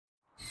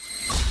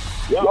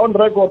Yeah, on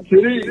record,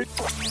 Tshidi.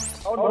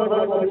 On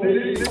record,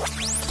 Tshidi.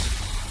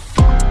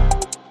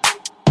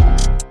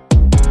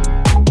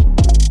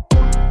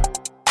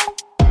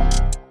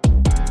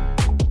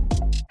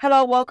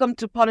 Hello, welcome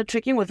to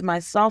Politricking with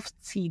myself,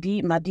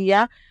 Tshidi,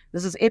 Madia.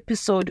 This is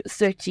episode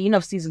 13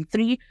 of season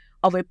 3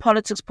 of a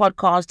politics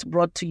podcast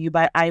brought to you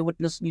by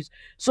Eyewitness News.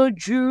 So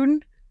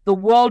June, the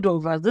world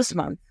over, this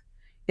month,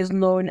 is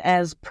known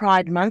as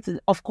Pride Month.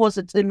 Of course,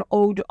 it's in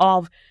ode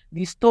of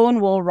the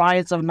Stonewall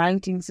riots of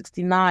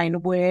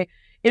 1969, where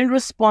in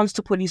response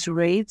to police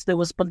raids, there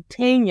was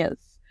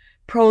spontaneous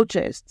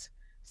protests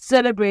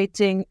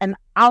celebrating and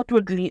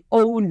outwardly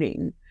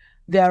owning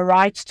their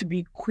rights to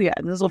be queer.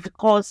 This is, of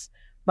course,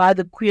 by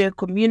the queer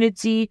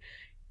community,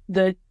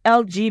 the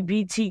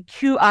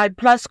LGBTQI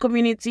plus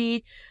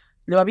community,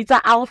 the Wabita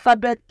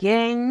Alphabet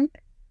Gang.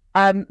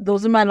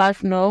 Those in my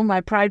life know,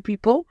 my Pride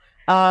people.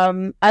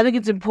 I think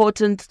it's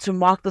important to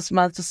mark this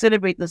month, to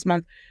celebrate this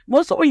month,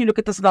 more so when you look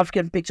at the South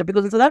African picture,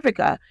 because in South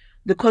Africa,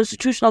 the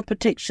constitutional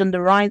protection,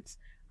 the rights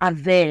are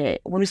there.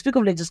 When we speak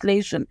of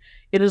legislation,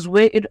 it is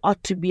where it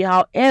ought to be.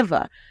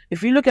 However,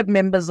 if you look at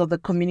members of the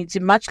community,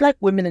 much like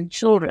women and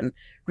children,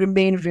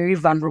 remain very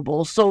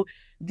vulnerable. So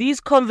these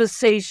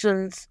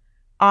conversations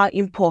are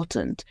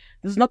important.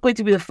 This is not going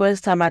to be the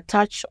first time I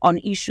touch on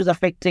issues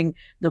affecting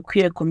the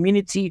queer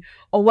community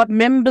or what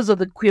members of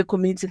the queer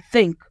community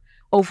think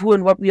of who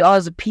and what we are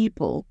as a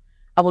people.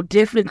 I will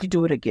definitely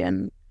do it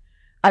again.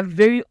 I'm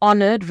very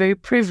honored, very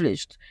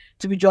privileged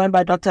to be joined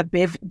by Dr.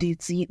 Bev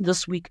Ditsie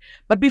this week.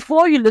 But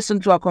before you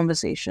listen to our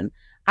conversation,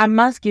 I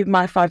must give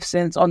my 5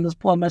 cents on this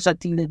Paul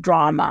Mashatile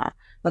drama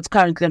that's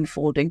currently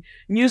unfolding.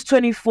 News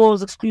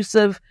 24's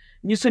exclusive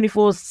News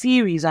 24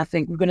 series, I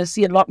think. We're going to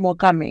see a lot more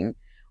coming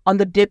on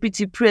the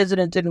deputy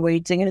president in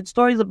waiting. And it's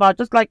stories about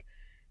just like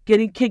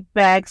getting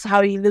kickbacks,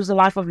 how he lives a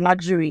life of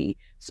luxury,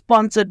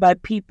 sponsored by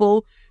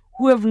people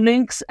who have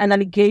links and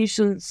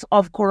allegations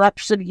of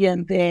corruption here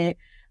and there.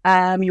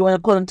 You want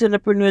to call them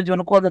entrepreneurs, you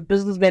want to call them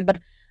businessmen, but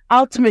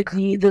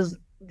ultimately there's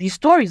these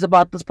stories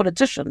about this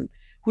politician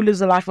who lives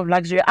a life of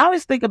luxury. I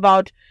always think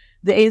about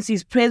the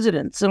ANC's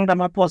president, Cyril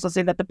Ramaphosa,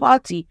 saying that the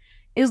party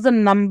is the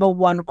number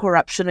one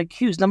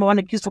accused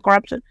for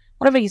corruption,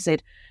 whatever he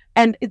said.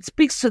 And it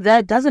speaks to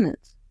that, doesn't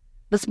it?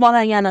 The small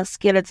hyena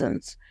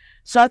skeletons.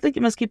 So I think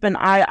you must keep an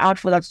eye out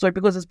for that story,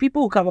 because as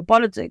people who cover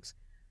politics,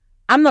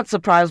 I'm not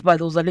surprised by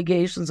those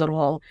allegations at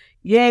all.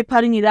 Yeah,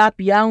 putting it up,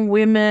 young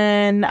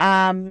women,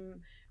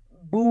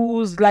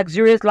 booze,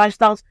 luxurious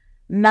lifestyles.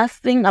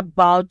 Nothing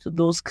about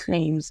those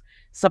claims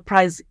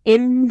surprise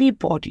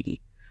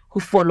anybody who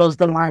follows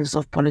the lives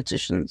of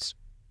politicians.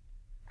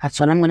 That's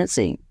what I'm going to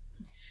say.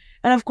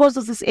 And of course,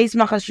 there's this Ace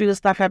Magashule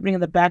stuff happening in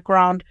the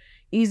background.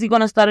 Is he going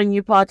to start a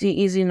new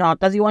party? Is he not?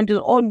 Does he want his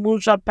own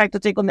moonshot pack to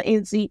take on the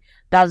ANC?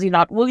 Does he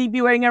not? Will he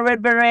be wearing a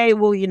red beret?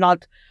 Will he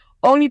not?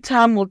 Only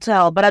time will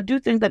tell. But I do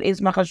think that Ace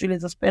Magashule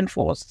is a spend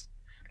force.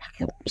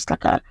 It's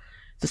like a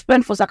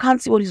spend force. I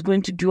can't see what he's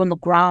going to do on the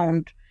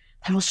ground.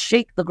 He will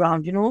shake the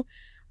ground, you know.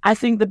 I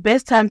think the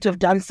best time to have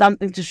done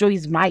something to show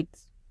his might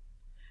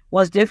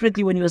was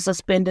definitely when he was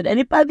suspended. And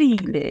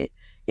ipadile.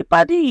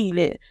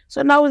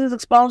 So now with his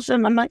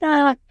expulsion, I'm like,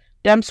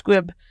 damn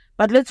squib.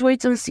 But let's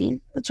wait and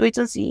see.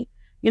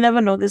 You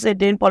never know. They say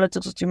day in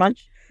politics is too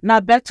much. Now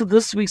back to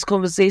this week's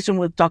conversation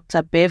with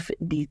Dr. Bev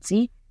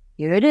Ditsie.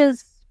 Here it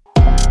is.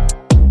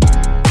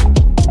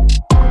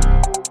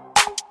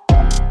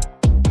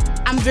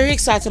 I'm very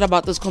excited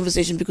about this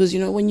conversation because, you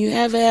know, when you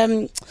have,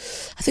 I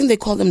think they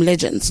call them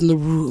legends in the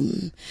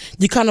room,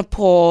 you kind of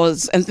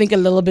pause and think a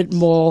little bit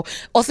more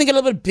or think a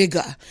little bit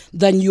bigger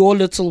than your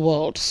little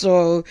world.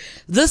 So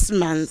this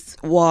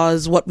month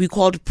was what we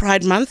called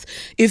Pride Month.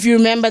 If you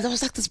remember, there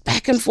was like this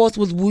back and forth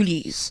with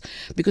Woolies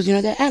because, you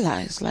know, they're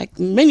allies, like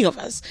many of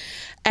us.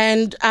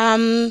 And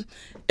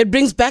it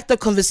brings back the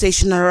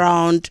conversation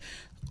around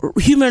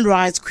human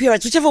rights, queer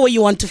rights, whichever way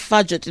you want to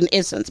fudge it in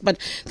essence. But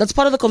that's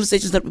part of the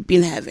conversations that we've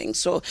been having.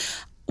 So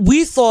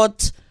we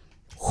thought,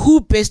 who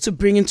best to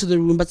bring into the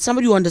room, but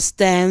somebody who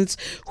understands,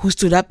 who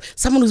stood up,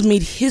 someone who's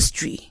made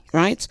history,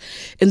 right?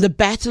 In the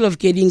battle of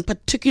getting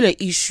particular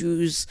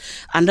issues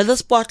under the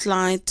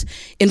spotlight,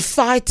 in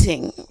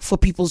fighting for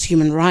people's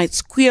human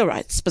rights, queer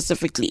rights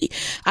specifically.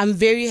 I'm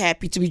very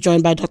happy to be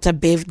joined by Dr.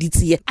 Bev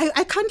Ditsie.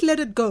 I can't let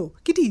it go.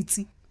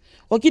 Ditsie.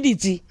 Okay,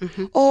 Ditsie.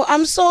 Mm-hmm. Oh,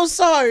 I'm so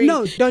sorry.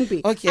 No, don't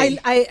be. Okay.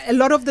 I a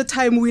lot of the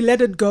time we let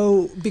it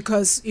go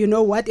because you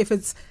know what?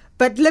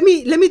 But let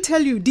me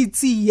tell you,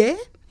 Ditsie, yeah?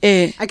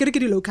 I gotta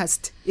get a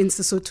locust in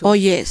Sesotho. Oh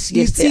yes.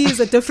 Ditsie is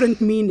a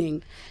different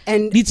meaning.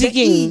 And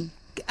Ditsie.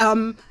 Ka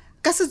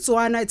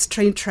Setswana, it's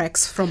train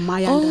tracks from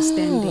my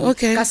understanding.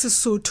 Okay. Ka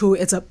Sesotho,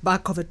 it's a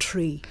bark of a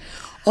tree.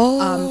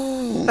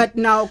 Oh. But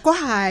now,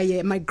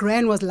 my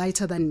gran was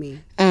lighter than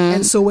me.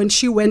 And so when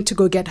she went to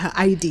go get her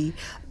ID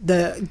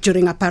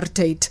during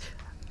apartheid,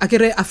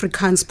 Akere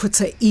Afrikaans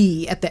puts a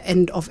E at the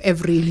end of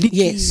every licky,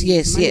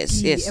 Yes.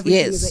 everything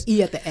is an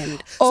E at the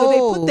end. So they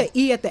put the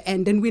E at the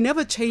end, and we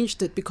never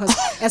changed it because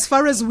as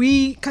far as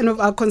we kind of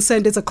are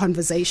concerned, it's a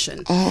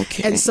conversation.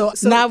 Okay. And so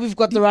now we've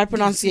got the right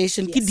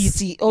pronunciation. Yes.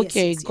 Ditsie.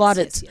 Okay, got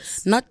it.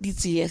 Yes. Not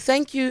Ditsie.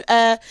 Thank you.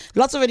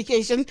 Lots of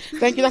education.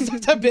 Thank you,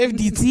 Dr. Bev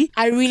Ditsie.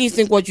 I really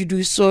think what you do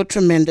is so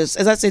tremendous.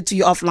 As I said to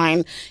you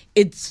offline,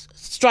 it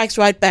strikes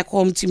right back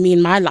home to me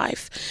in my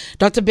life.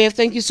 Dr. Bev,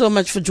 thank you so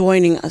much for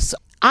joining us.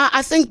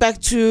 I think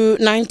back to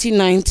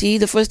 1990,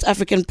 the first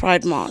African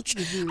Pride March.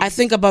 I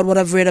think about what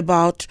I've read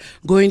about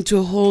going to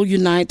a whole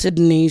United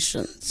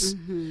Nations.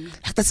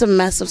 That's a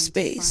massive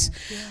space.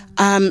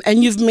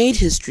 And you've made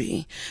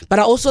history. But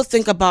I also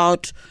think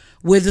about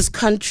where this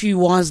country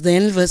was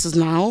then versus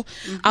now.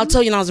 I'll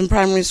tell you, when I was in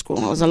primary school,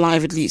 I was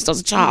alive at least, I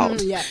was a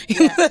child. Yeah.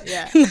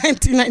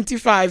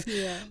 1995.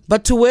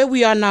 But to where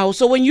we are now,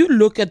 so when you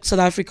look at South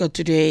Africa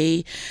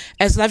today,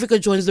 as South Africa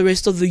joins the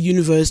rest of the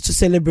universe to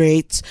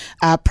celebrate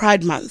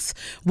Pride Month,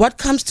 what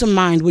comes to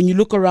mind when you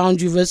look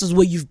around you versus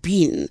where you've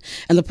been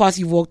and the path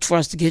you've walked for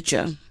us to get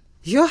you?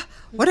 Yeah,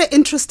 what an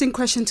interesting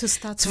question to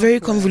start. It's very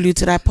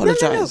convoluted, I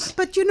apologize. No.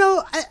 But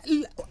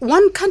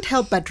one can't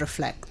help but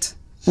reflect.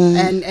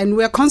 And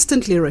we're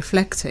constantly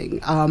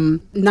reflecting.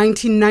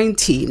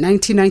 1990,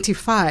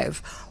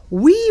 1995,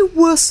 we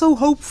were so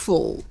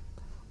hopeful.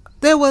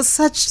 There was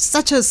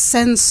such a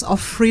sense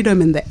of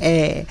freedom in the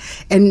air,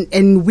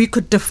 and we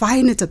could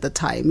define it at the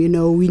time.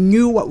 We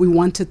knew what we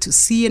wanted to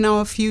see in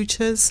our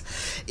futures.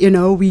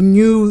 We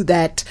knew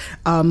that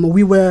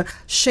we were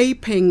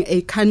shaping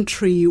a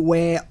country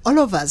where all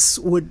of us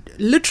would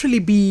literally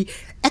be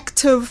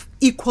active,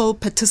 equal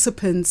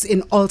participants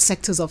in all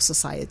sectors of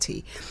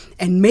society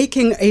and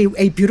making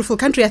a beautiful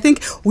country. I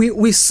think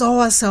we saw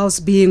ourselves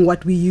being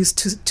what we used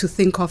to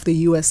think of the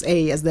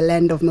USA as the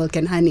land of milk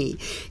and honey,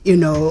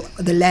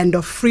 the land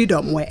of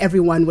freedom where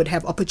everyone would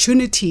have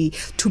opportunity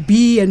to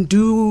be and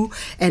do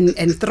and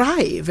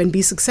thrive and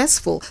be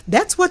successful.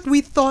 That's what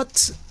we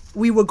thought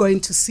we were going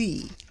to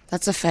see.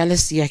 That's a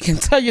fallacy. I can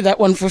tell you that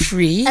one for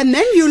free. And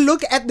then you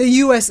look at the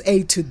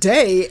USA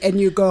today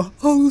and you go,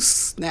 oh,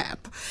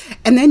 snap.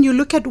 And then you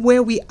look at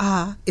where we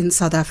are in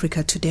South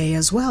Africa today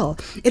as well.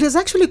 It is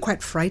actually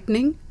quite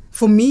frightening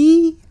for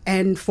me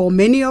and for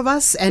many of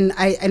us. And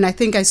I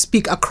think I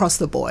speak across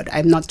the board.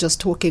 I'm not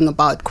just talking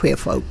about queer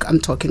folk.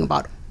 I'm talking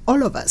about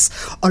all of us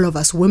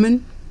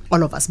women,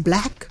 all of us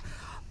black,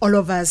 all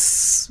of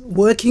us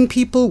working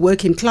people,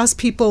 working class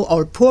people,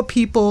 or poor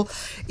people.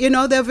 There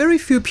are very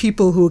few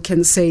people who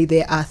can say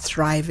they are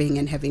thriving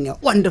and having a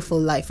wonderful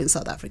life in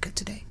South Africa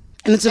today.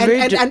 And it's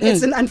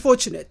it's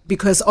unfortunate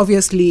because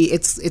obviously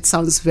it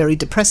sounds very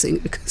depressing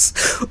because,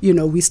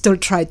 we still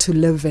try to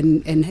live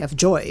and have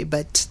joy,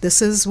 but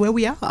this is where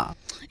we are.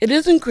 It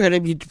is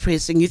incredibly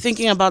depressing. You're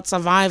thinking about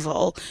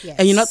survival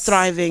and you're not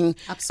thriving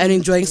and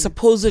enjoying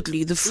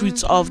supposedly the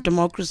fruits of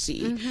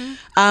democracy.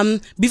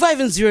 Before I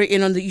even zero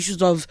in on the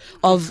issues of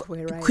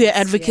queer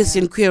advocacy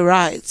and queer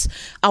rights,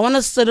 I want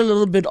to sit a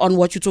little bit on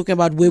what you're talking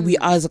about where we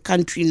are as a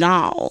country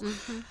now.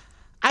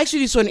 I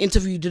actually saw an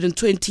interview you did in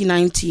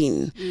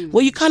 2019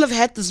 where you kind of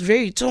had this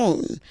very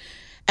tone.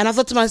 And I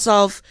thought to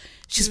myself,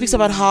 she speaks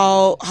about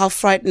how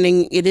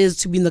frightening it is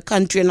to be in the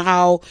country and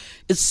how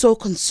it's so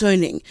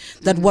concerning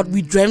that what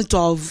we dreamt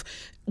of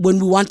when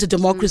we wanted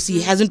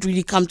democracy hasn't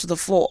really come to the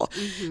fore.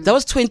 That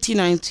was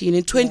 2019.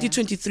 In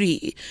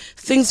 2023,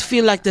 things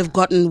feel like they've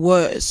gotten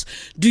worse.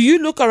 Do you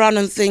look around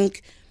and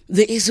think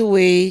there is a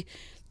way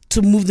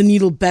to move the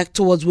needle back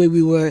towards where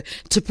we were,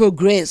 to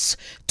progress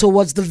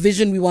towards the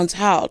vision we once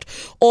held?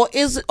 Or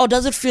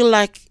does it feel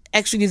like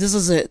actually this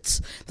is it?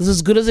 This is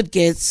as good as it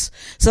gets?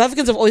 South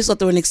Africans have always thought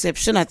they were an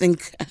exception. I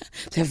think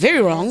they're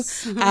very wrong.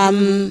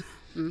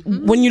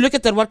 When you look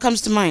at that, what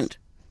comes to mind?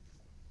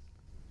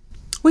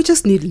 We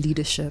just need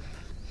leadership.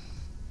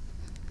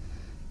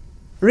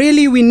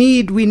 Really, we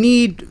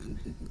need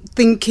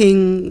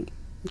thinking,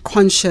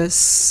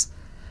 conscious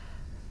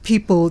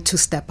people to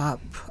step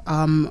up.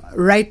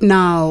 Right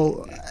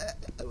now,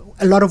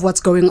 a lot of what's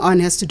going on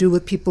has to do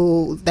with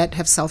people that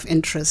have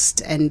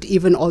self-interest and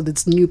even all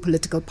these new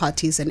political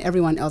parties and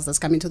everyone else that's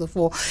coming to the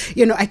fore.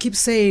 I keep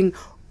saying,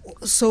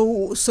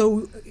 so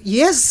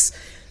yes,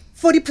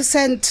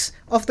 40%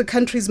 of the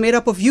country is made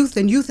up of youth,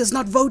 and youth is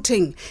not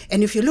voting.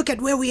 And if you look at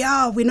where we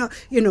are, we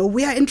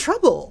are in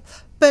trouble.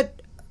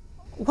 But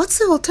what's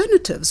the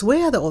alternatives?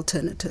 Where are the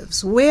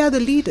alternatives? Where are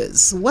the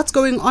leaders? What's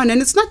going on?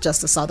 And it's not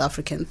just a South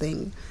African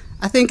thing.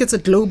 I think it's a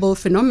global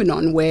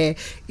phenomenon where,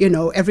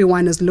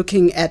 everyone is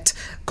looking at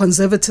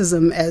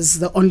conservatism as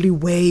the only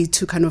way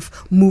to kind of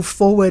move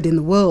forward in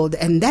the world.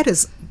 And that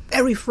is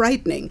very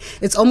frightening.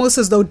 It's almost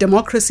as though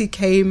democracy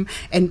came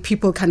and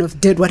people kind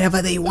of did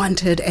whatever they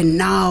wanted. And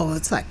now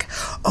it's like,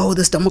 oh,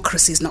 this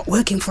democracy is not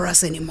working for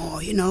us anymore,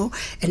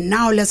 And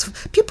now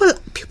people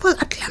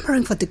are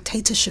clamoring for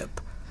dictatorship.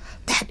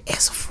 That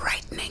is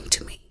frightening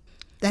to me.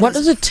 What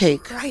does it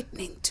take?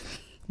 Frightening to me.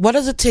 What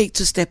does it take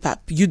to step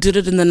up? You did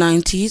it in the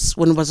 90s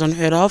when it was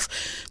unheard of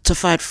to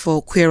fight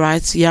for queer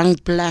rights, young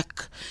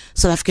black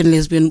South African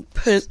lesbian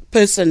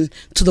person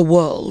to the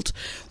world.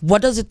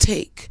 What does it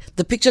take?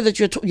 The picture that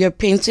you're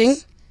painting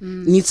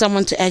needs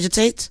someone to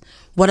agitate.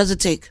 What does it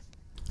take?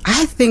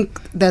 I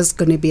think there's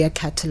going to be a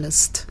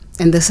catalyst.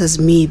 And this is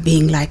me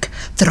being like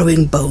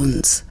throwing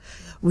bones.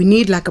 We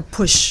need like a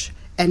push.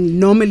 And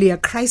normally a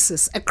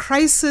crisis,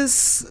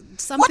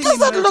 something. What does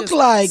that look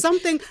like?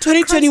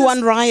 2021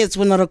 crisis. Riots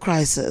were not a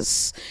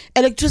crisis.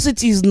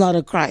 Electricity is not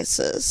a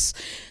crisis.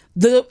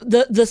 The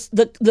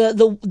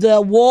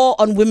war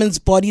on women's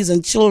bodies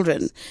and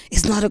children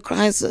is not a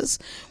crisis.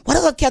 What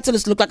does a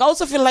catalyst look like? I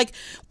also feel like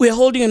we're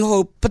holding in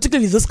hope,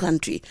 particularly this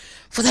country,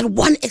 for that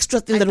one extra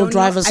thing that will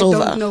drive us over.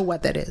 I don't know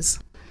what that is.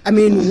 I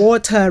mean,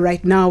 water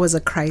right now is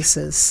a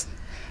crisis.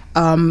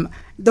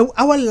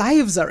 Our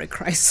lives are a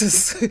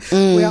crisis.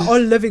 We are all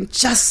living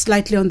just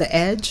slightly on the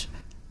edge.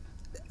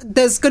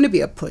 There's going to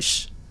be a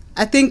push.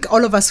 I think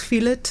all of us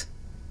feel it.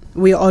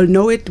 We all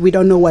know it. We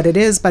don't know what it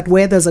is, but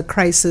where there's a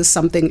crisis,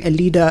 a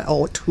leader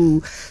or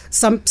two,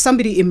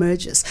 somebody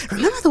emerges.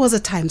 Remember there was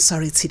a time,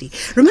 sorry,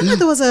 Tshidi. Remember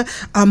there was a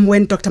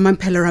when Dr.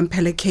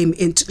 Rampele came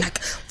into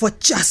for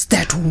just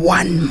that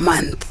 1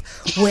 month,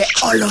 where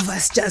all of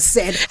us just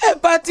said a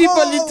party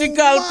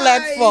political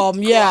platform.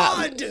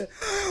 God. Yeah,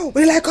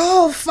 we're like,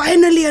 oh,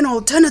 finally an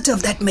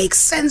alternative that makes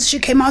sense. She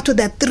came out with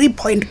that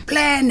 3-point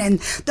plan, and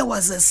there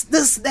was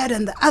this, that,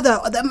 and the other.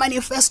 The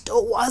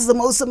manifesto was the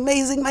most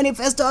amazing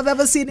manifesto I've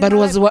ever seen. But it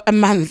was a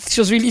month.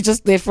 She was really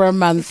just there for a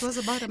month. It was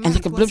about a month. And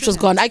like a blip, she was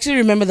gone. I actually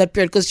remember that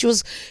period because she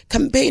was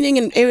campaigning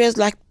in areas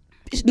like.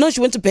 No, she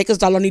went to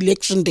Bakersdale on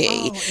election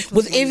day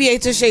with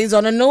aviator shades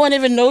on, and no one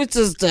even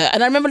noticed her.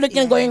 And I remember looking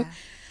and going,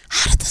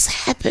 how did this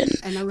happen?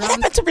 What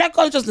happened to black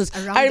consciousness?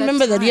 I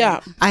remember that,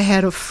 yeah. I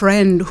had a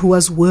friend who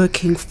was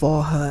working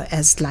for her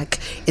as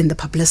in the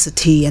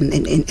publicity and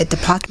in a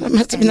department. It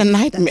must have been a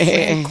nightmare. That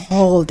friend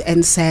called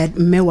and said,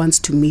 "Me wants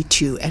to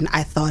meet you." And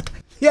I thought,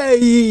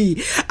 yay,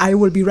 I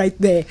will be right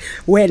there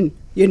when,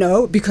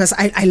 because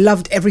I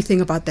loved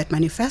everything about that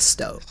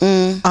manifesto.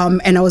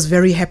 And I was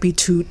very happy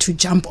to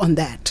jump on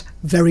that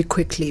very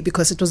quickly,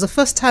 because it was the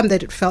first time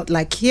that it felt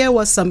like here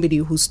was somebody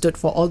who stood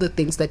for all the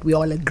things that we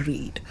all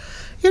agreed.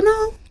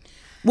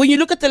 When you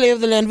look at the lay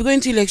of the land, we're going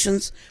to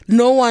elections,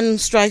 no one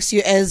strikes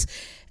you as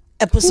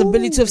a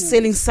possibility of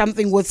selling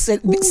something worth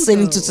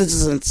selling to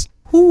citizens.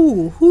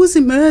 Who's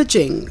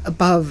emerging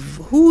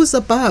above? Who's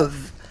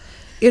above?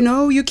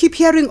 You keep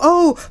hearing,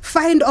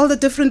 find all the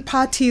different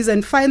parties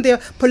and find their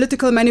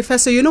political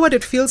manifesto. You know what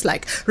it feels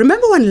like?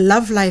 Remember when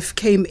Love Life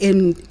came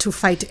in to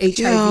fight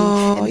HIV?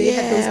 And they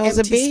had those I was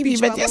a baby,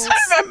 but yes, I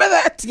remember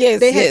that.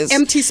 Yes, they had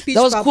empty speech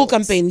bubbles. That was bubbles. A cool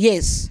campaign,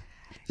 yes.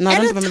 No, I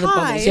don't remember the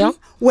bubbles, yeah?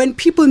 When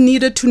people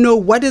needed to know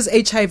what is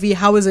HIV,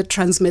 how is it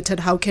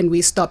transmitted, how can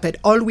we stop it,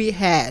 all we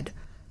had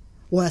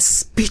was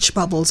speech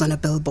bubbles on a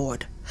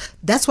billboard.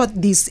 That's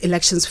what these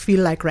elections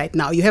feel like right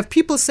now. You have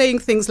people saying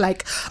things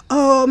like,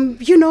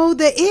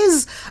 there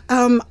is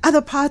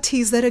other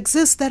parties that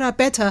exist that are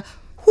better.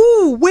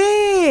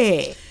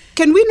 Where?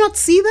 Can we not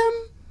see them?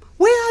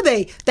 Where are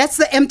they? That's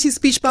the empty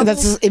speech bubble.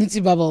 That's the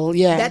empty bubble,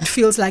 yeah. That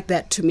feels like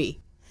that to me.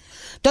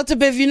 Dr.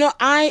 Bev,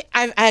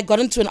 I got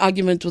into an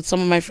argument with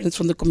some of my friends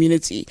from the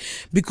community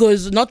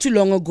because not too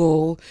long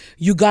ago,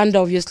 Uganda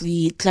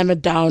obviously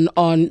clamped down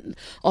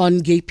on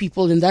gay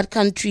people in that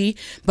country.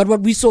 But what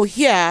we saw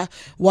here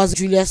was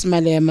Julius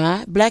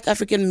Malema, black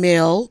African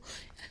male,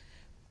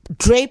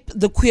 drape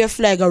the queer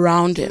flag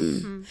around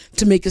him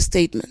to make a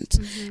statement.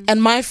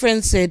 And my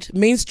friend said,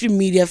 mainstream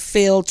media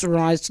failed to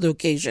rise to the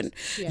occasion.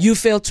 Yeah. You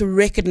failed to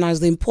recognize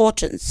the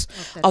importance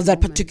of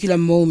that particular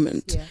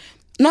moment. Yeah.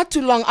 Not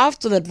too long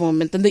after that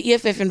moment, then the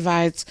EFF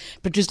invites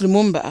Patrice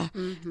Lumumba,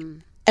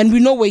 and we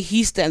know where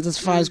he stands as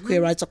far as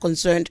queer rights are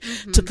concerned,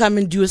 to come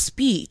and do a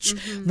speech.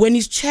 When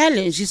he's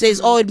challenged, he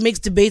says, it makes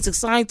debates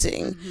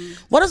exciting.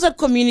 What does that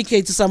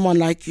communicate to someone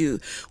like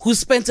you, who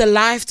spent a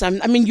lifetime,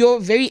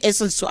 your very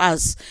essence to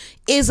us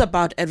is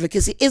about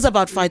advocacy, is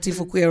about fighting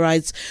for queer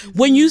rights.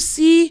 When you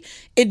see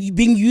it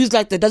being used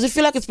like that, does it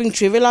feel like it's being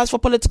trivialized for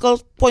political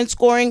point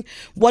scoring?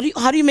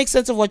 How do you make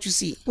sense of what you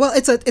see? Well,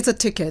 it's a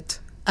ticket.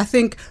 I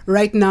think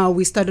right now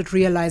we started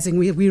realizing,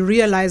 we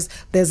realized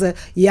there's a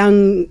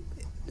young,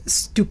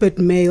 stupid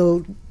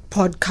male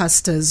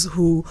podcasters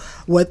who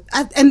were,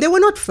 and they were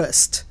not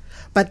first,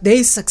 but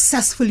they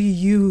successfully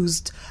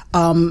used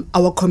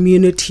our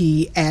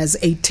community as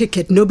a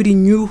ticket. Nobody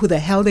knew who the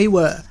hell they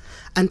were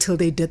until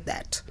they did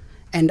that.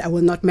 And I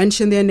will not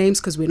mention their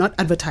names because we're not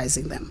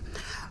advertising them.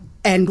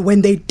 And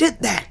when they did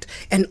that,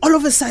 and all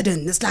of a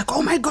sudden, it's like,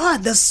 oh my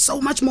God, there's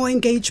so much more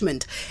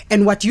engagement.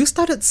 And what you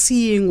started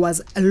seeing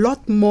was a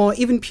lot more,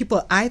 even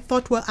people I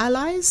thought were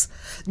allies,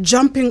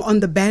 jumping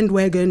on the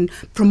bandwagon,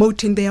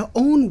 promoting their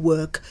own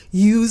work,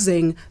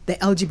 using the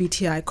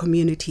LGBTI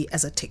community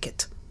as a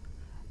ticket.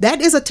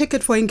 That is a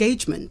ticket for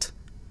engagement.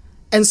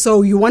 And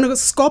so you want to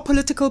score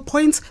political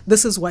points,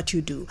 this is what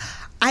you do.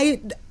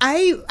 I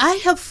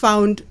have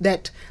found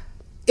that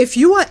if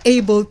you are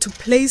able to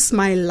place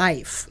my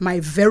life, my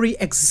very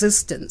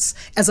existence,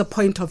 as a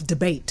point of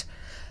debate,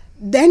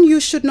 then you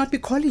should not be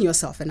calling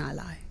yourself an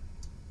ally.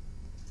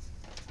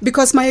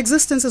 Because my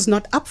existence is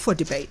not up for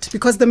debate.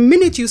 Because the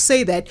minute you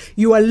say that,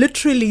 you are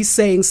literally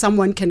saying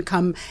someone can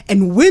come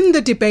and win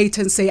the debate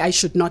and say, I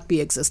should not be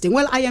existing.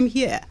 Well, I am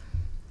here.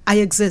 I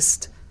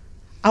exist.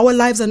 Our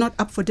lives are not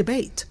up for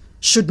debate,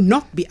 should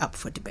not be up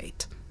for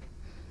debate.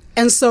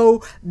 And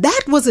so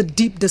that was a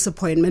deep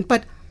disappointment.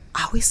 But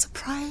are we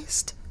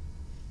surprised?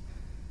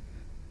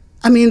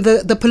 I mean,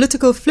 the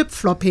political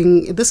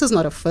flip-flopping, this is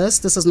not a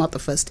first. This is not the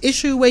first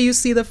issue where you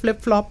see the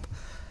flip-flop.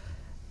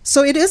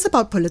 So it is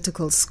about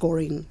political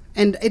scoring,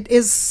 and it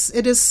is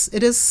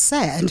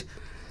sad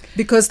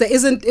because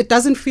it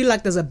doesn't feel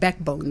like there's a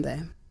backbone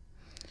there.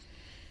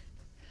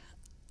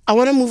 I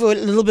want to move a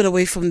little bit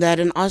away from that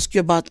and ask you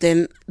about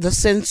then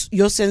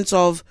your sense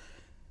of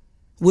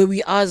where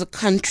we are as a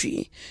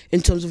country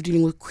in terms of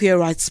dealing with queer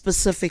rights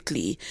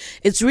specifically.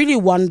 It's really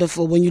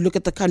wonderful when you look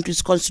at the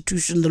country's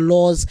constitution, the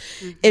laws,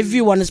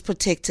 everyone is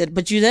protected,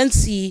 but you then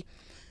see,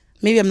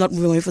 maybe I'm not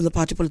moving away from the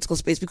party political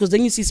space, because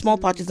then you see small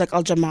parties like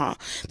Al Jamaa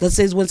that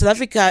says when South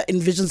Africa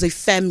envisions a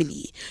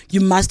family, you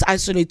must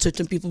isolate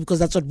certain people because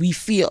that's what we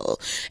feel.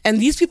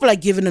 And these people are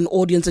given an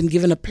audience and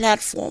given a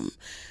platform.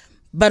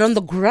 But on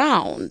the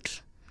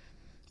ground,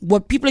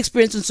 what people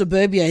experience in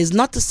suburbia is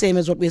not the same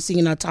as what we're seeing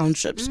in our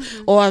townships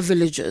or our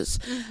villages.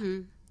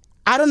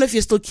 I don't know if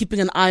you're still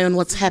keeping an eye on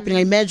what's happening.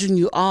 I imagine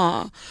you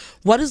are.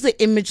 What is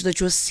the image that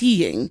you're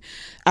seeing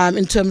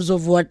in terms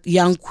of what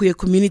young queer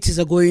communities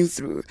are going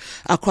through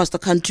across the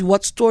country?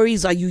 What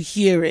stories are you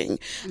hearing?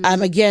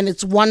 Again,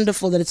 it's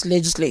wonderful that it's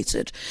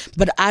legislated,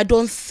 but I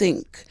don't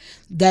think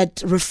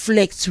that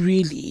reflects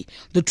really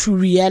the true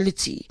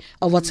reality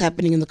of what's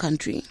happening in the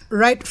country.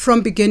 Right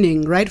from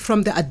beginning, right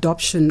from the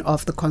adoption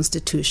of the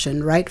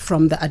Constitution, right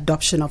from the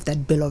adoption of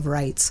that Bill of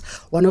Rights,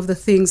 one of the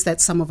things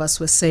that some of us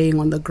were saying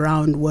on the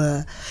ground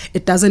were,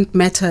 it doesn't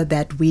matter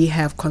that we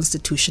have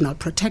constitutional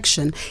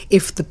protection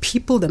if the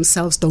people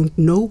themselves don't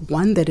know,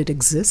 one, that it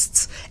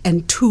exists,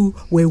 and two,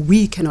 where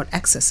we cannot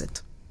access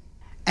it.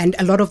 And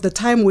a lot of the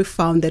time we've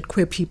found that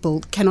queer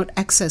people cannot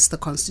access the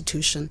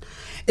Constitution.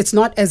 It's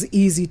not as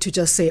easy to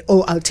just say,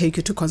 oh, I'll take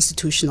you to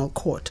constitutional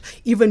court.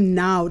 Even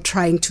now,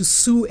 trying to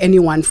sue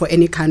anyone for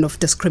any kind of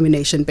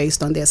discrimination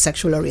based on their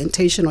sexual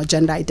orientation or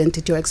gender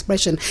identity or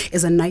expression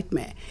is a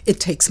nightmare.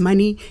 It takes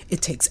money,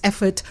 it takes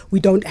effort.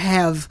 We're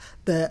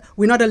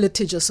not a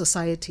litigious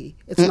society.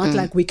 It's not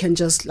like we can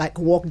just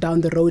walk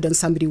down the road and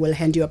somebody will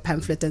hand you a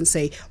pamphlet and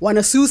say, want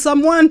to sue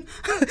someone?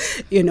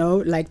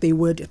 Like they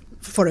would,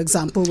 for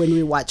example, when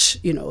we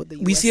watch, the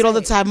we see it all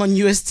the time on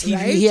US TV.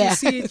 Right? Yeah.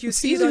 You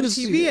see it on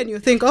TV and you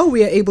think, oh,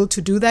 we are able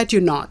to do that.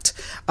 You're not.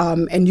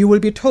 And you will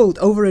be told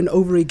over and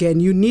over again,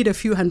 you need a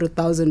few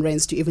 100,000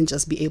 rands to even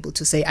just be able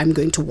to say, I'm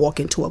going to walk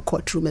into a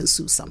courtroom and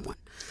sue someone.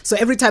 So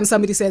every time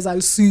somebody says,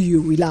 I'll sue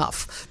you, we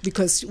laugh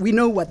because we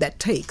know what that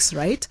takes,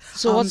 right?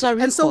 So what's our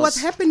recourse? And so what's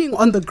happening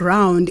on the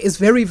ground is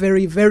very,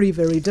 very, very,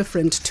 very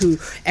different to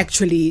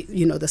actually,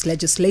 this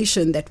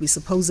legislation that we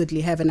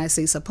supposedly have. And I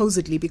say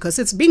supposedly because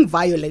it's being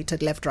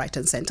violated left, right,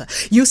 and center.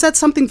 You said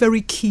something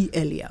very key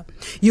earlier.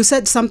 You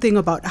said something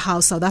about how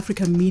South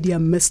African media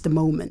missed a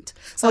moment.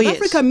 South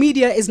African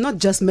media is not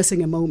just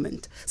missing a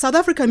moment. South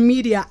African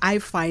media, I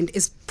find,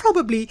 is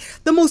probably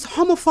the most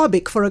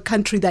homophobic for a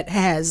country that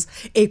has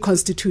a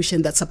constitution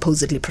that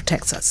supposedly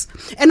protects us.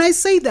 And I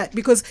say that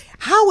because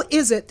how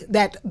is it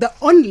that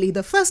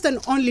the first and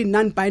only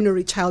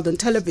non-binary child on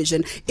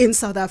television in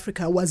South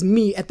Africa was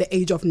me at the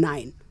age of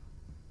 9?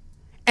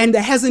 And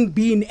there hasn't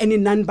been any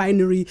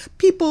non-binary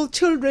people,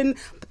 children,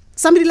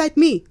 somebody like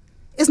me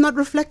is not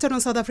reflected on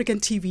South African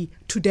TV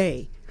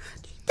today.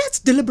 That's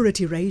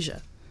deliberate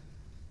erasure.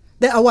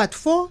 There are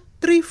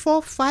 3,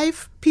 4,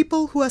 5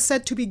 people who are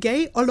said to be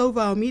gay all over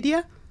our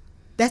media?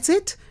 That's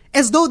it?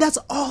 As though that's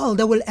all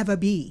there will ever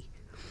be.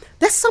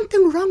 There's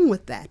something wrong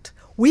with that.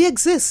 We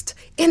exist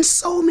in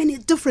so many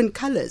different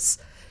colors.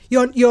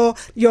 Your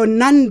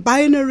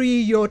non-binary,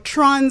 your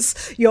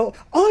trans,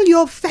 all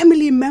your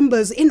family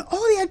members in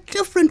all their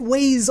different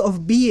ways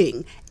of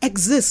being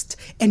exist,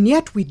 and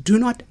yet we do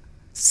not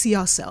see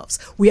ourselves.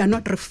 We are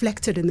not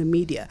reflected in the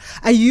media.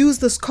 I use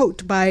this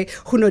quote by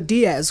Huno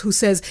Diaz, who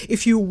says,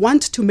 if you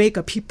want to make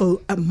a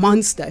people a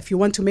monster, if you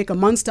want to make a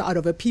monster out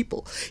of a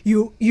people,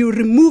 you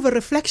remove a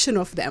reflection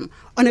of them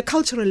on a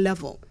cultural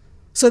level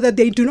so that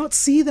they do not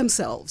see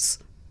themselves.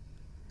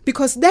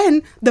 Because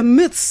then the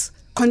myths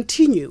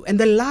continue and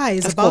the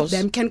lies about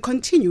them can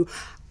continue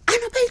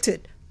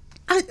unabated.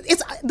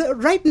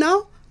 Right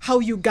now, how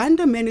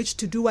Uganda managed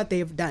to do what they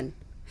have done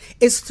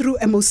is through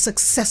a most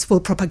successful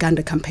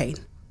propaganda campaign.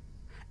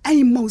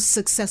 A most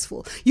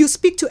successful. You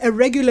speak to a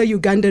regular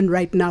Ugandan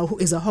right now who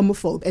is a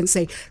homophobe and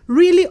say,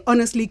 really,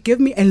 honestly, give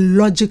me a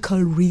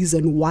logical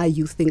reason why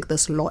you think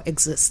this law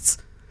exists.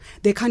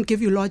 They can't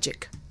give you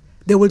logic.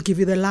 They will give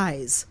you the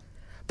lies.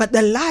 But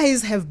the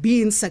lies have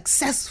been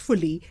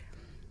successfully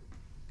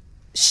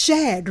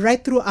shared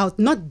right throughout,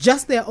 not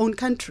just their own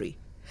country.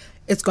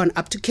 It's gone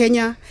up to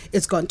Kenya,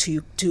 it's gone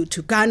to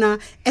Ghana,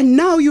 and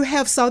now you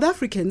have South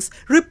Africans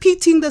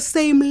repeating the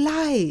same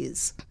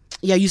lies.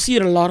 Yeah, you see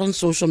it a lot on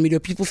social media.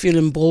 People feel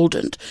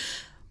emboldened.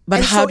 But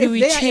And how so do if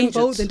we they're change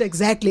emboldened, it?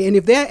 exactly, and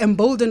if they're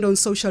emboldened on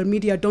social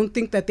media, don't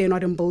think that they're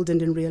not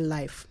emboldened in real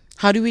life.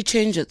 How do we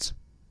change it?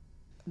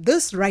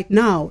 This right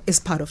now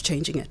is part of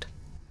changing it.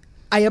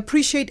 I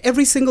appreciate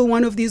every single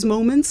one of these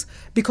moments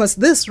because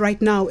this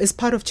right now is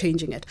part of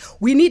changing it.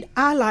 We need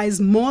allies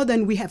more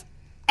than we have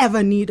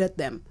ever needed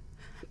them.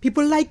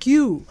 People like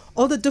you,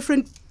 all the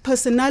different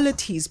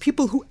personalities,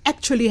 people who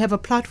actually have a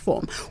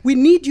platform. We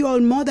need you all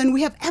more than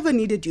we have ever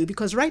needed you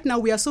because right now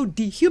we are so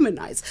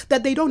dehumanized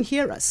that they don't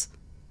hear us.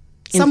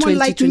 Someone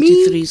like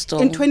me still.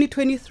 in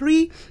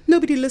 2023,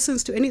 nobody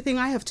listens to anything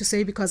I have to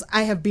say because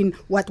I have been,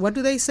 what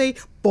do they say?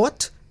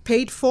 Bought,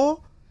 paid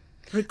for,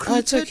 recruited. Oh,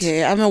 it's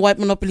okay. I'm a white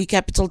monopoly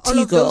capital T all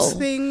of girl. those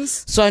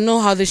things. So I know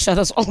how they shut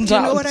us all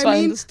down. You know what so I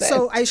mean? understand.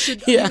 So I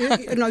should,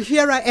 Yeah.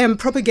 Here I am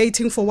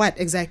propagating for what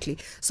exactly?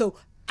 So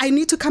I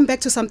need to come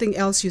back to something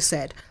else you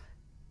said.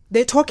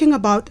 They're talking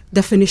about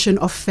definition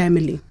of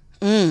family.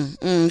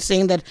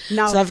 Saying that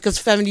Now, South Africa's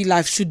family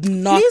life should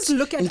not please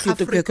look at include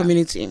the queer Africa.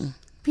 community.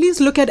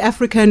 Please look at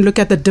Africa and look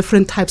at the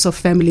different types of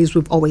families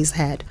we've always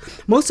had.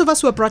 Most of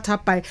us were brought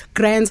up by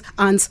grands,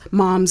 aunts,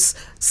 moms,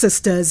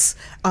 sisters,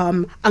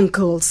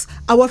 uncles.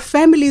 Our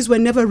families were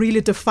never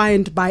really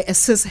defined by a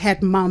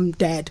cis-het mom,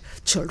 dad,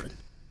 children.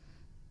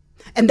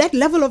 And that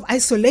level of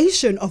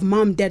isolation of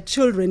mom, dad,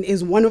 children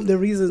is one of the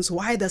reasons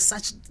why there's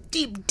such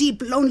deep,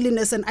 deep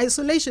loneliness and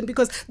isolation,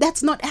 because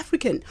that's not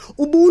African.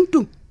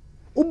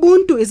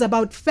 Ubuntu is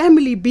about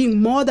family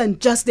being more than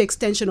just the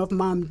extension of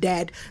mom,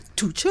 dad,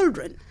 two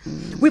children.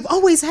 We've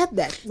always had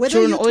that. Whether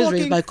Children you're always talking,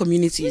 raised by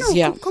communities, No,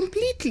 yeah.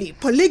 completely.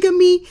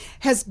 Polygamy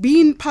has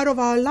been part of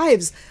our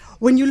lives.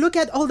 When you look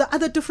at all the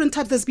other different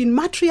types, there's been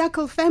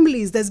matriarchal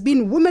families, there's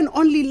been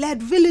women-only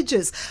led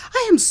villages.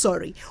 I am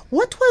sorry.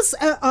 What was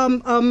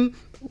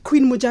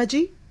Queen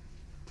Mujaji?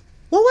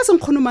 What was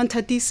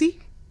Mkhonto Ditsie?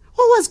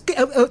 What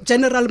was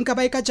General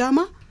Mkabayi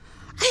Jama?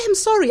 I am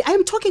sorry. I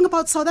am talking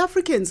about South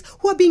Africans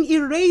who are being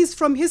erased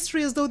from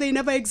history as though they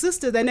never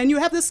existed. And you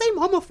have the same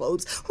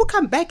homophobes who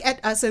come back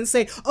at us and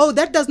say, oh,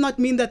 that does not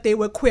mean that they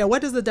were queer.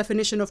 What is the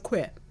definition of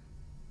queer?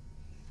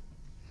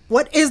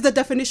 What is the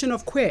definition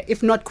of queer,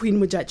 if not Queen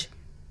Mujaji?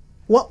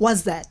 What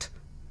was that?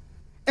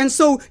 And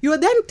so you're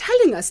then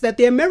telling us that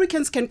the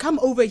Americans can come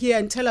over here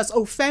and tell us,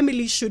 oh,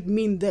 family should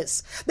mean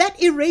this. That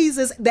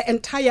erases the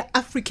entire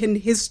African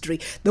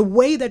history, the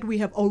way that we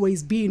have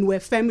always been,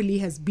 where family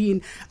has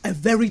been a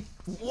very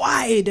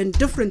wide and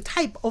different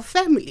type of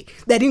family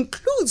that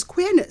includes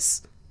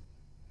queerness.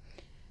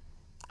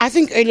 I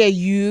think earlier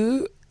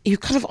you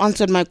kind of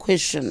answered my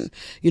question,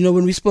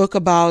 when we spoke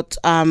about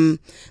the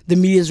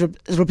media's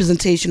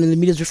representation and the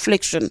media's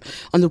reflection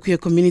on the queer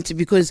community,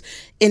 because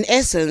in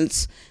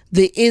essence,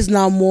 there is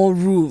now more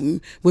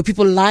room where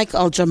people like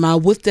Al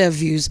Jamal with their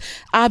views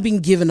are being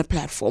given a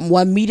platform,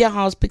 while Media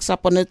House picks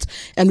up on it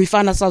and we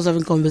find ourselves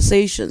having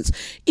conversations.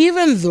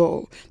 Even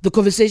though the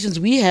conversations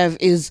we have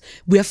is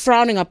we are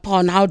frowning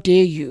upon, how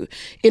dare you,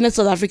 in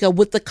South Africa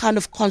with the kind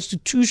of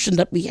constitution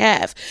that we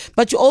have.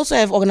 But you also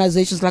have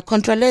organizations like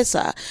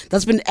Contralesa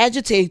that's been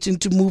agitating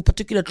to move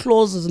particular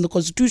clauses in the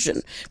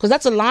constitution, because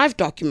that's a live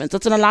document.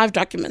 That's an alive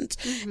document.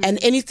 Mm-hmm. And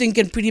anything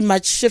can pretty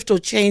much shift or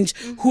change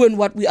who and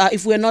what we are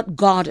if we're not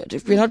guarded,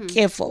 if we're not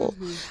careful.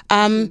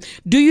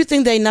 Do you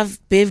think there are enough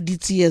Bev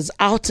Ditsiers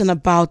out and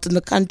about in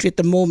the country at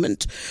the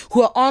moment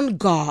who are on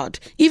guard,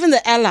 even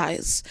the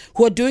allies,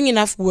 who are doing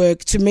enough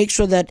work to make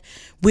sure that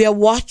we are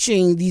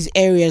watching these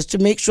areas, to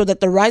make sure that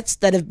the rights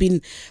that have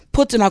been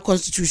put in our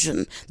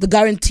constitution, the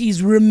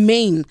guarantees,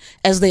 remain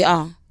as they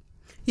are?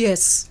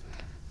 Yes.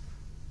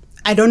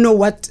 I don't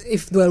know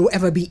if there will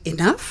ever be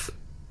enough,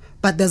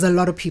 but there's a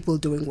lot of people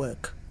doing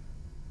work.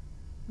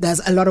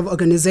 There's a lot of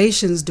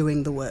organizations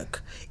doing the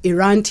work.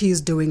 Iranti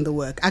is doing the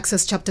work.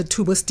 Access Chapter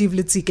 2 with Steve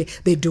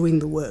Litsike, they're doing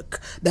the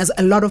work. There's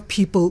a lot of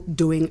people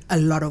doing a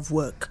lot of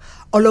work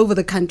all over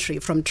the country,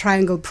 from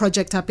Triangle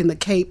Project up in the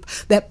Cape,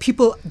 that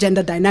people,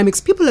 gender dynamics,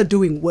 people are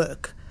doing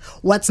work.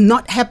 What's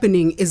not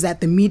happening is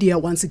that the media,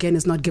 once again,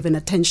 is not giving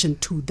attention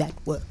to that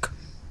work.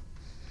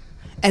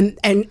 And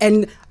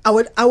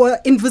our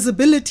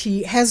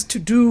invisibility has to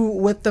do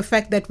with the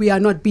fact that we are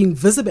not being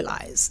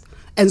visibilized.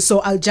 And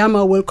so Al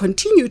Jama will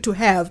continue to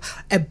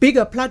have a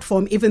bigger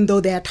platform, even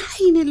though they're a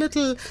tiny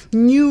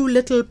new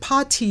little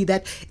party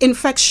that in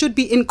fact should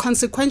be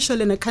inconsequential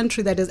in a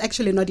country that is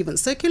actually not even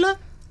circular.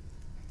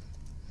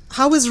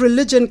 How is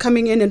religion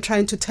coming in and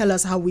trying to tell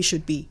us how we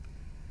should be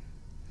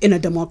in a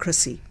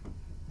democracy?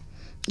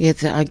 Yeah,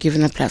 they are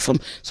given a platform.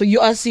 So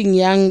you are seeing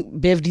young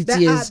Bev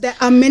Ditsiers. There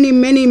are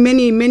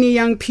many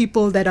young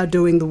people that are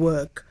doing the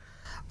work.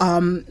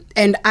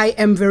 And I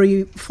am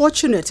very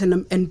fortunate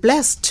and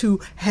blessed to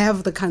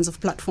have the kinds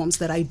of platforms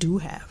that I do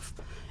have.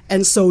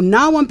 And so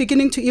now I'm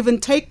beginning to even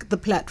take the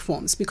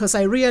platforms, because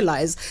I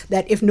realize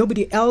that if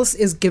nobody else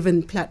is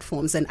given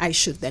platforms, then I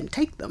should then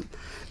take them,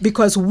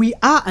 because we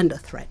are under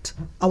threat.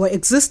 Our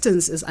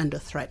existence is under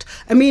threat.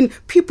 I mean,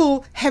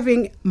 people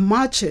having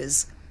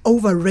marches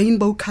over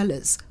rainbow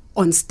colors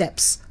on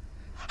steps.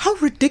 How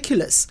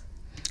ridiculous.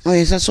 Oh,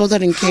 yes, I saw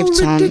that in Cape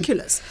Town. How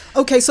ridiculous.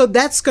 Okay, so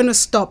that's going to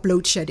stop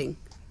load shedding.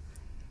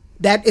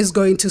 That is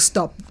going to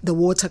stop the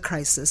water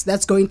crisis.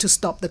 That's going to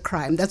stop the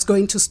crime. That's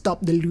going to stop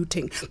the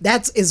looting.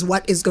 That is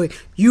what is going.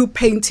 You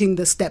painting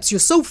the steps. You're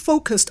so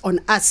focused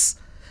on us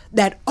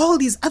that all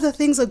these other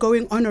things are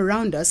going on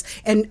around us.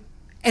 And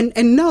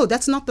no,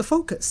 that's not the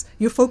focus.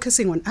 You're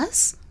focusing on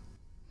us.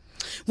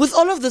 With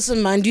all of this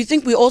in mind, do you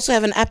think we also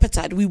have an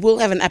appetite? We will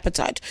have an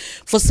appetite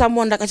for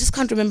someone like, I just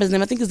can't remember his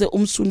name. I think it's the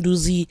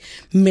Umsunduzi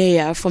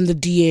mayor from the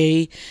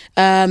DA.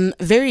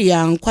 Very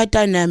young, quite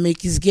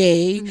dynamic. He's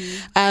gay.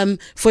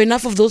 For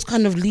enough of those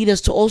kind of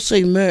leaders to also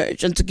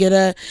emerge and to get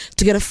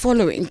a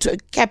following, to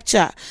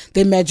capture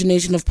the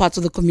imagination of parts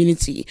of the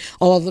community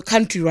or the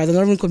country, rather,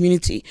 not even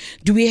community.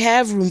 Do we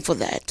have room for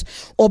that?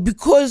 Or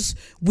because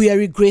we are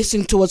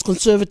regressing towards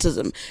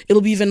conservatism,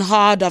 it'll be even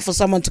harder for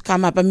someone to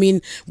come up? I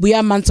mean, we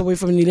are months away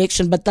from an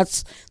election, but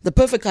that's the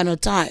perfect kind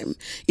of time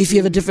if you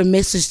have a different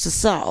message to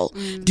sell.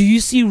 Do you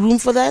see room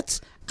for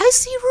that? I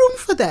see room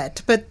for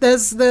that, but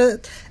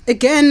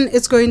again,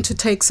 it's going to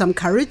take some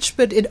courage,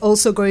 but it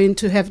also going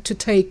to have to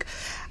take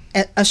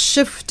a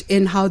shift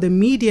in how the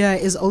media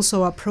is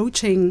also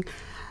approaching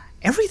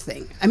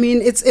everything. I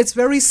mean, it's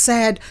very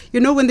sad,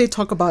 when they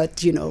talk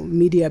about,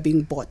 media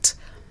being bought,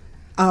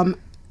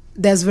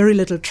 there's very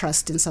little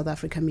trust in South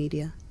African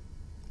media.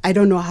 I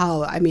don't know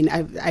how. I mean,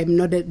 I'm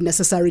not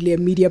necessarily a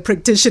media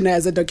practitioner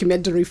as a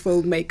documentary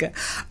filmmaker.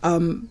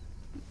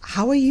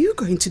 How are you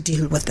going to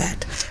deal with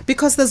that?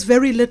 Because there's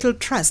very little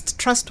trust.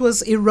 Trust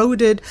was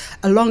eroded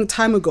a long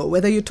time ago,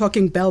 whether you're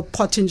talking Bell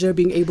Pottinger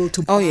being able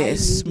to buy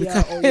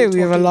media, or we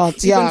have a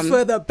lot. Even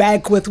further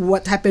back with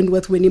what happened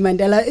with Winnie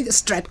Mandela,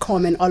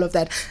 Stratcom and all of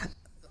that.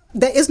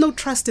 There is no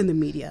trust in the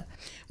media.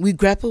 We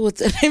grapple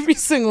with it every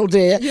single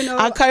day.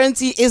 Our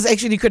currency is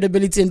actually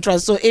credibility and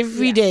trust. So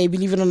every day,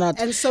 believe it or not,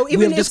 and so even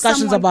we have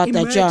discussions about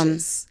that, John.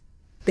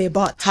 They're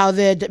bought. How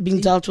they're being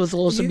dealt with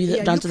will also be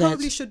done to that. You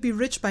probably should be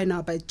rich by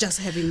now by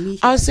just having me here.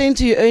 I was saying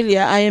to you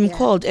earlier, I am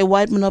called a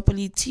white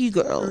monopoly tea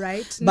girl,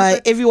 right?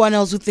 By everyone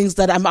else who thinks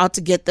that I'm out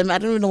to get them. I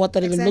don't even know what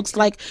that even looks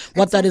like,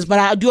 what that is, but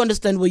I do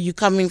understand where you're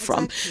coming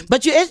from.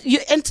 But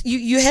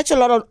you hedge a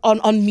lot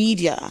on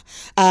media,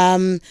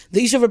 the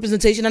issue of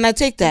representation, and I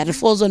take that. It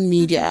falls on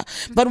media.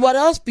 But what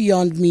else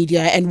beyond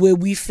media and where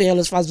we fail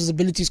as far as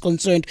visibility is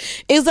concerned?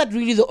 Is that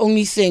really the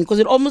only thing? Because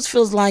it almost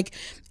feels like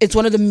it's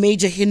one of the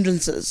major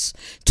hindrances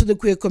to the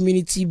queer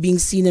community being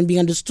seen and being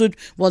understood.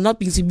 Well, not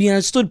being seen, being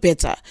understood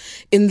better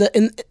in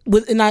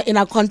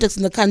our context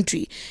in the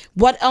country.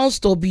 What else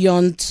though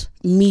beyond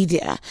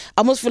media? I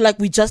almost feel like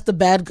we're just the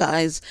bad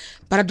guys,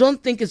 but I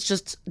don't think it's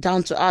just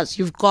down to us.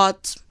 You've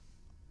got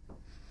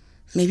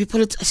maybe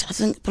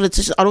politicians.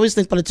 I always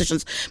think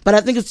politicians, but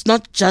I think it's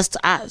not just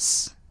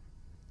us.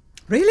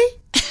 Really?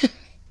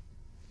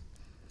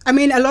 I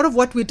mean, a lot of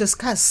what we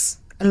discuss,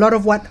 a lot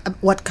of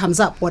what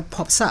comes up, what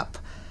pops up,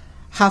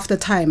 half the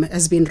time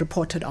has been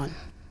reported on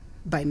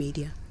by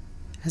media,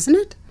 hasn't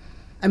it?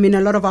 I mean, a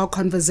lot of our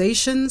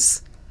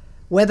conversations,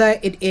 whether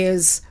it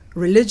is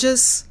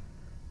religious,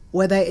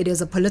 whether it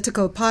is a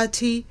political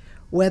party,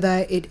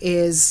 whether it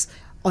is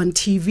on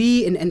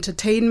TV in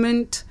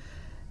entertainment,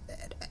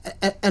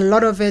 a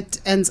lot of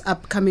it ends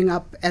up coming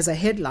up as a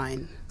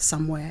headline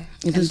somewhere.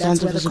 And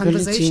that's where the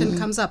conversation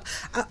comes up.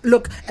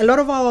 Look, a lot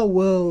of our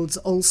worlds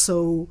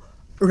also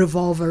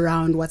revolve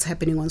around what's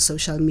happening on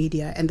social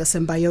media and the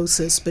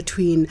symbiosis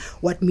between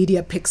what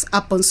media picks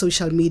up on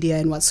social media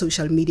and what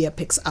social media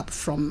picks up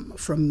from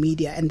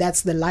media. And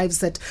that's the lives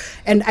that,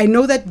 and I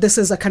know that this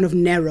is a kind of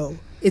narrow,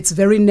 it's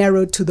very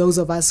narrow to those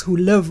of us who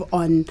live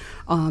on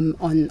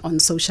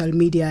social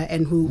media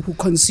and who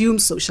consume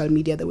social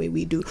media the way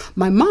we do.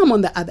 My mom,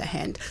 on the other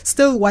hand,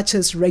 still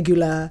watches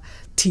regular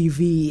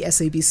TV,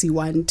 SABC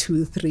 1,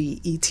 2, 3,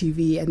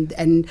 ETV,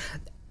 and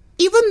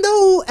even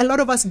though a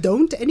lot of us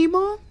don't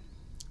anymore,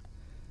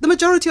 the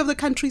majority of the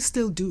country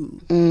still do.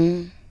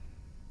 And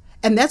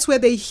that's where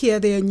they hear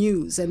their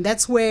news, and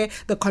that's where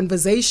the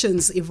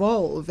conversations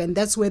evolve, and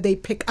that's where they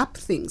pick up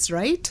things,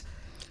 right?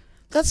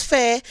 That's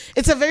fair.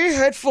 It's a very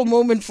hurtful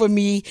moment for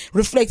me.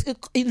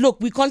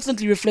 Look, we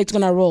constantly reflect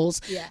on our roles.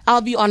 Yeah.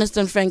 I'll be honest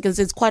and frank and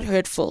say it's quite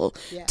hurtful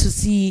to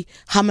see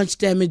how much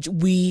damage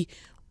we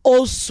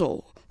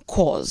also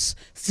cause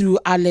through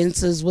our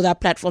lenses, with our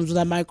platforms, with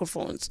our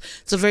microphones.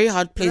 It's a very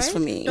hard place for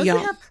me.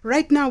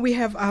 Right now we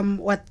have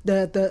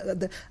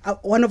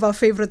one of our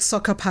favorite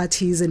soccer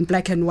parties in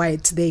black and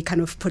white. They kind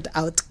of put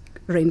out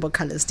rainbow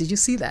colors. Did you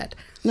see that?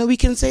 No, we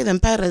can say them,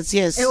 parrots,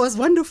 yes. It was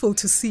wonderful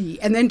to see.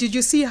 And then did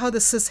you see how the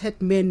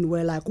cishet men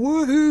were like,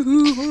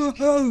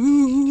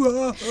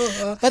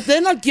 but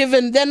they're not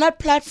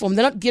platformed,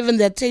 they're not given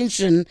the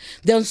attention.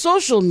 They're on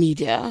social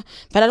media,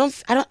 but I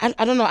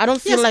don't know. I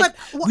don't feel like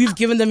we've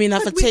given them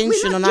enough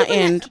attention on our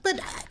end. But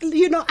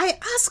I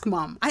ask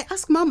mom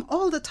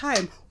all the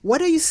time,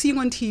 what are you seeing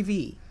on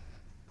TV?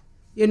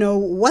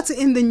 What's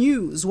in the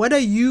news? What are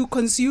you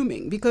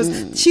consuming? Because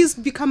she's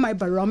become my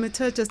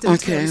barometer just in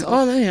terms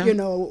of,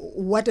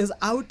 what is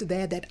out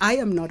there that I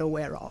am not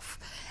aware of.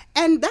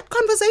 And that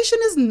conversation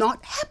is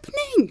not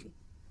happening.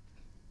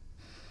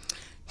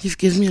 You've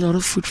given me a lot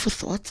of food for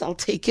thought. I'll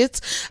take it.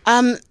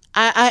 I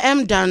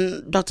am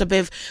done, Dr.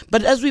 Bev.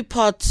 But as we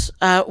part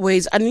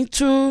ways,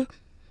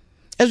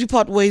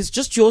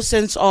 just your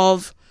sense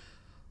of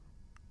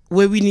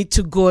where we need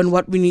to go and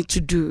what we need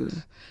to do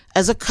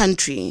as a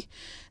country,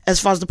 as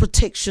far as the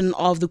protection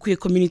of the queer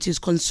community is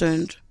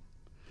concerned.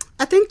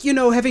 I think,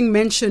 having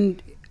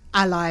mentioned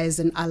allies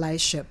and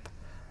allyship,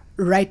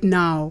 right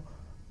now,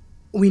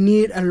 we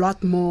need a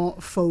lot more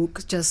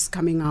folk just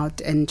coming out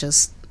and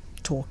just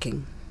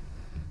talking.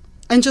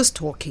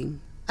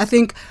 I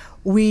think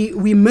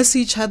we miss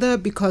each other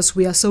because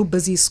we are so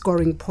busy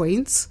scoring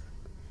points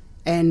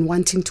and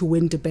wanting to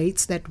win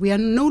debates that we are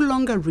no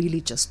longer really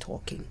just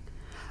talking.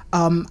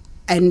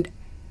 And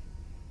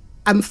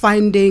I'm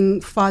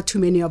finding far too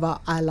many of our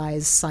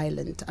allies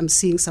silent. I'm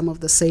seeing some of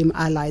the same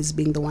allies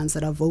being the ones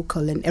that are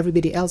vocal, and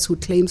everybody else who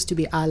claims to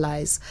be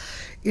allies,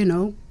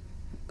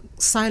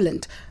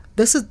 silent.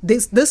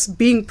 This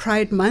being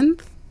Pride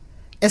Month,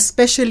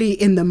 especially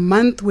in the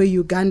month where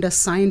Uganda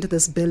signed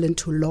this bill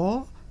into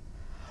law,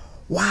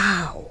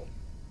 wow,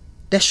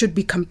 there should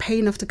be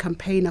campaign after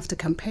campaign after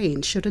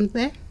campaign, shouldn't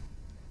there?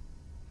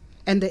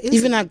 And there isn't.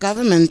 Even our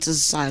government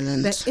is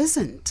silent. There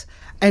isn't.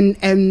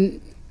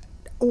 And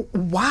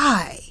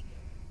why?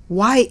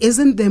 Why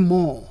isn't there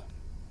more?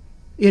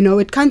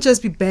 It can't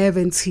just be Bev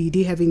and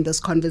Tshidi having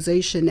this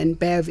conversation, and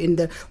Bev in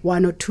the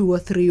 1 or 2 or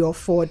 3 or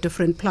 4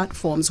 different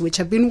platforms, which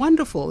have been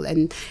wonderful.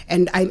 And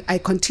I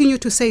continue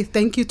to say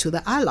thank you to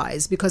the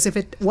allies, because if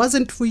it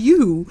wasn't for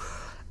you,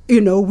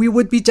 we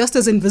would be just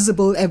as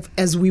invisible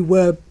as we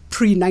were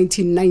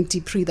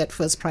pre-1990, pre that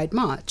first Pride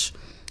March.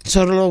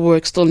 So a lot of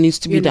work still needs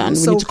to be done.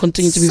 We need to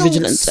continue to be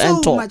vigilant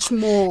and talk. So much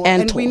more.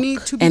 And we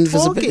need to be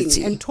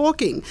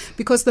talking.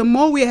 Because the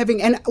more we're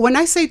having, and when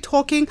I say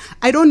talking,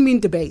 I don't mean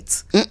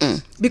debates.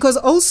 Because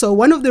also,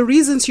 one of the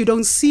reasons you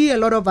don't see a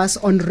lot of us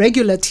on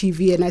regular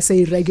TV, and I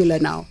say regular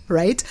now,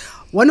 right?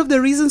 One of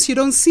the reasons you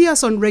don't see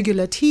us on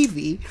regular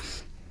TV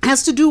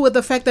has to do with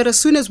the fact that as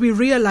soon as we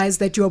realize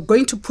that you're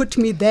going to put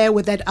me there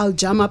with that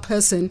Al-Jama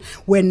person,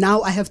 where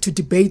now I have to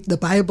debate the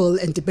Bible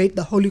and debate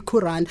the Holy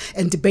Quran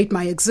and debate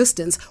my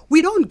existence,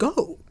 we don't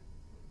go.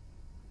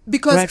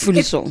 Because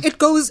rightfully so.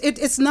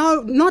 It's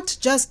now not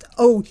just,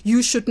 oh,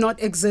 you should not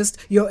exist,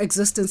 your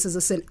existence is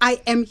a sin.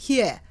 I am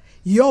here.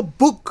 Your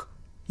book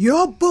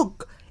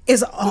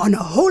is on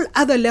a whole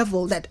other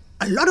level that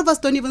a lot of us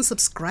don't even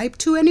subscribe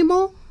to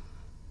anymore.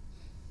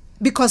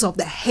 Because of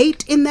the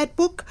hate in that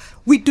book,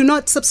 we do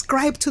not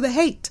subscribe to the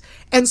hate.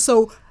 And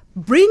so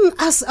bring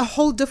us a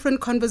whole different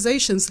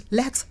conversations.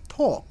 Let's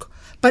talk.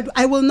 But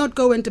I will not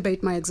go and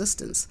debate my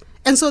existence.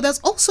 And so that's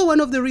also one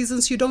of the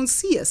reasons you don't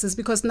see us, is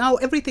because now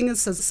everything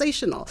is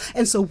sensational.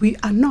 And so we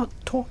are not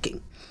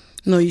talking.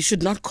 No, you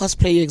should not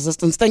cosplay your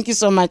existence. Thank you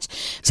so much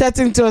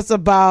chatting to us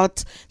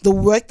about the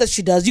work that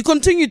she does. You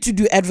continue to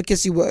do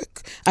advocacy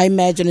work, I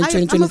imagine, in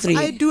 2023.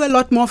 I do a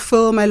lot more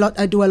film. I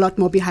do a lot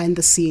more behind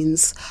the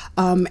scenes.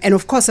 And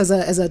of course, as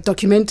a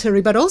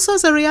documentary, but also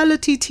as a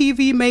reality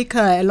TV maker,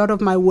 a lot of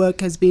my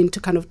work has been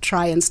to kind of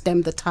try and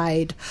stem the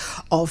tide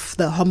of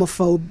the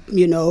homophobe,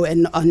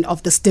 and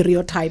of the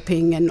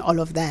stereotyping and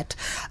all of that.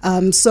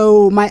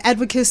 So my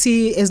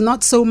advocacy is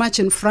not so much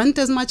in front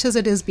as much as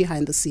it is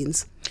behind the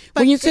scenes.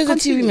 But when you say as a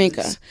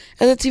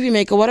TV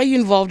maker, what are you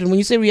involved in? When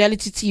you say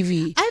reality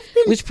TV,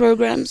 which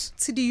programs?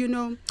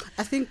 Tshidi,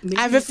 I think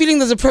I have a feeling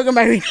there's a program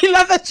I really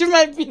love that you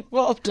might be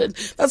involved in.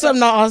 That's what I'm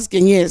now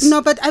asking, yes.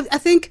 No, but I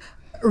think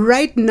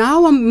right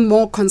now I'm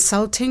more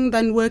consulting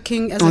than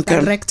working as a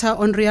director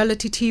on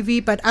reality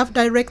TV, but I've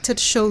directed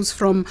shows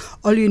from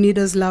All You Need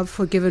Is Love,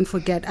 Forgive and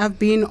Forget. I've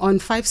been on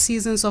 5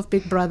 seasons of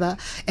Big Brother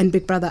and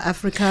Big Brother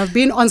Africa. I've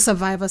been on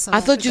Survivor South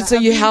Africa. I thought you'd say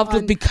you helped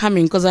with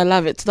Becoming, because I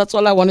love it. That's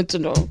all I wanted to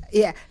know.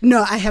 Yeah.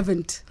 No, I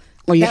haven't.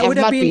 Well, you have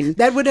not been.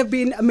 That would have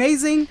been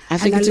amazing. I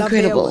think it's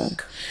incredible.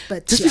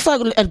 But just before I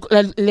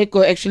let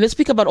go, actually, let's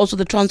speak about also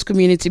the trans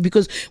community,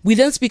 because we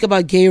then speak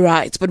about gay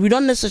rights, but we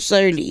don't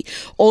necessarily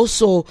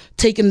also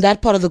take in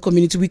that part of the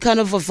community. We kind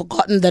of have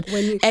forgotten that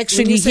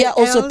actually here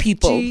also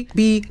people.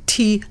 LGBTIQA+.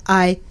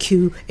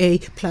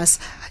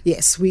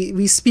 Yes,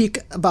 we speak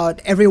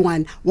about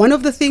everyone. One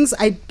of the things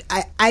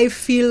I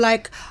feel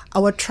like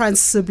our trans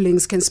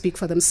siblings can speak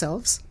for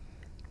themselves.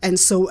 And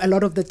so a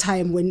lot of the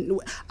time when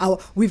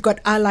we've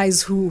got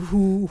allies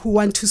who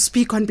want to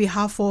speak on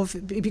behalf of,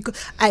 because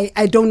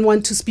I don't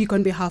want to speak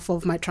on behalf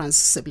of my trans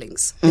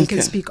siblings. They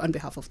can speak on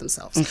behalf of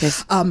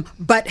themselves.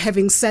 But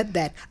having said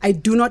that, I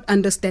do not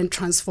understand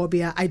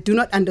transphobia. I do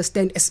not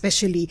understand,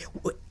 especially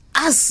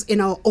us in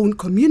our own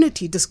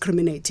community,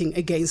 discriminating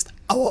against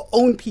our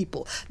own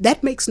people.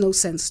 That makes no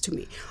sense to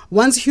me.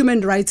 One's human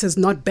rights is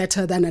not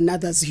better than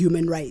another's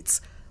human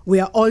rights. We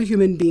are all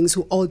human beings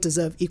who all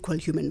deserve equal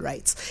human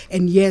rights.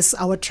 And yes,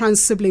 our trans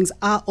siblings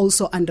are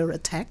also under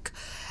attack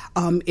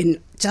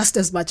in just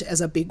as much as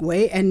a big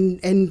way.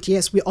 And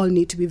yes, we all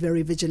need to be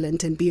very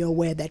vigilant and be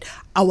aware that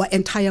our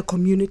entire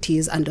community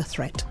is under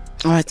threat.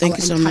 All right, thank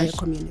you so much. Our entire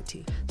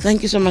community.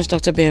 Thank you so much,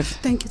 Dr. Bev.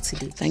 Thank you,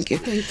 Tshidi. Thank you.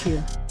 Thank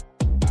you.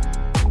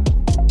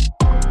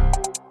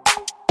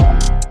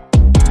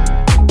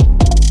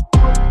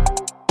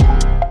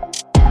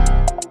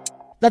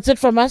 That's it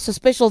from us. A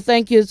special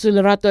thank you to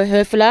Lerato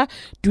Herfler,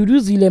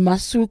 Duduzile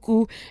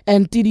Masuku,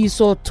 and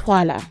Tidiso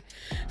Twala.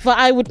 For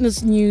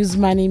Eyewitness News,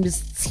 my name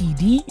is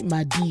Tshidi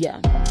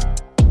Madia.